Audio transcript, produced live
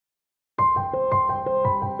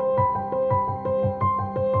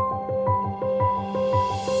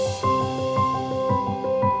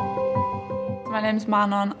My name's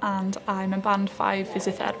Manon and I'm a band 5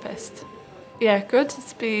 physiotherapist. Yeah, good.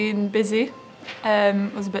 It's been busy.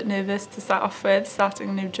 Was a bit nervous to start off with, starting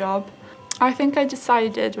a new job. I think I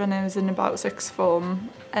decided when I was in about sixth form,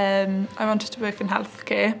 I wanted to work in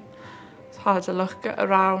healthcare. So I had a look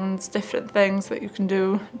around different things that you can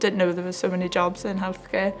do. Didn't know there were so many jobs in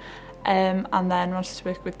healthcare. And then wanted to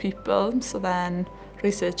work with people, so then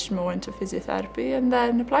researched more into physiotherapy and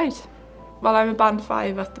then applied. Well, I'm a band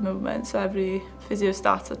 5 at the moment, so every physio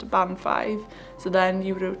starts at a band 5. So then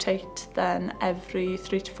you rotate then every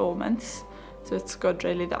 3 to 4 months. So it's good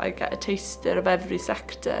really that I get a taster of every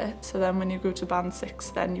sector. So then when you go to band 6,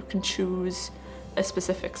 then you can choose a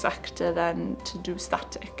specific sector then to do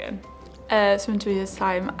static in. So in 2 years'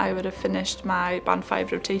 time, I would have finished my band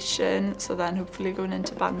 5 rotation. So then hopefully going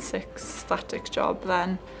into band 6 static job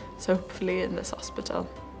then. So hopefully in this hospital.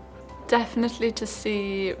 Definitely to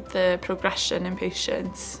see the progression in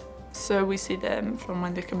patients. So we see them from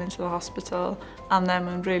when they come into the hospital and then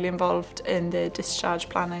we're really involved in their discharge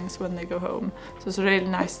planning, so when they go home. So it's really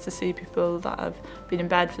nice to see people that have been in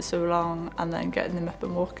bed for so long and then getting them up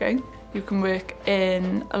and walking. You can work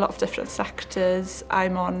in a lot of different sectors.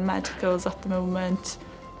 I'm on medicals at the moment,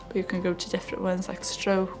 but you can go to different ones like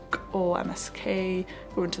stroke or MSK,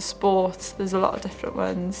 go into sports. There's a lot of different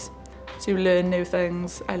ones. So you learn new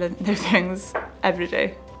things. I learn new things every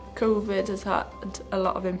day. COVID has had a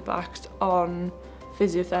lot of impact on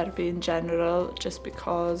physiotherapy in general, just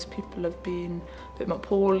because people have been a bit more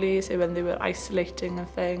poorly, say when they were isolating and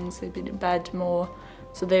things, they've been in bed more,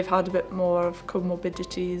 so they've had a bit more of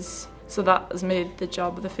comorbidities. So that has made the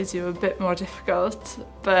job of the physio a bit more difficult,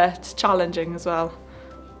 but challenging as well.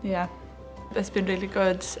 Yeah. It's been really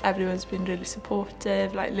good. Everyone's been really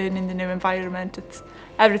supportive, like learning the new environment.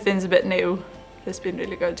 Everything's a bit new. It's been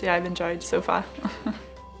really good. Yeah, I've enjoyed so far.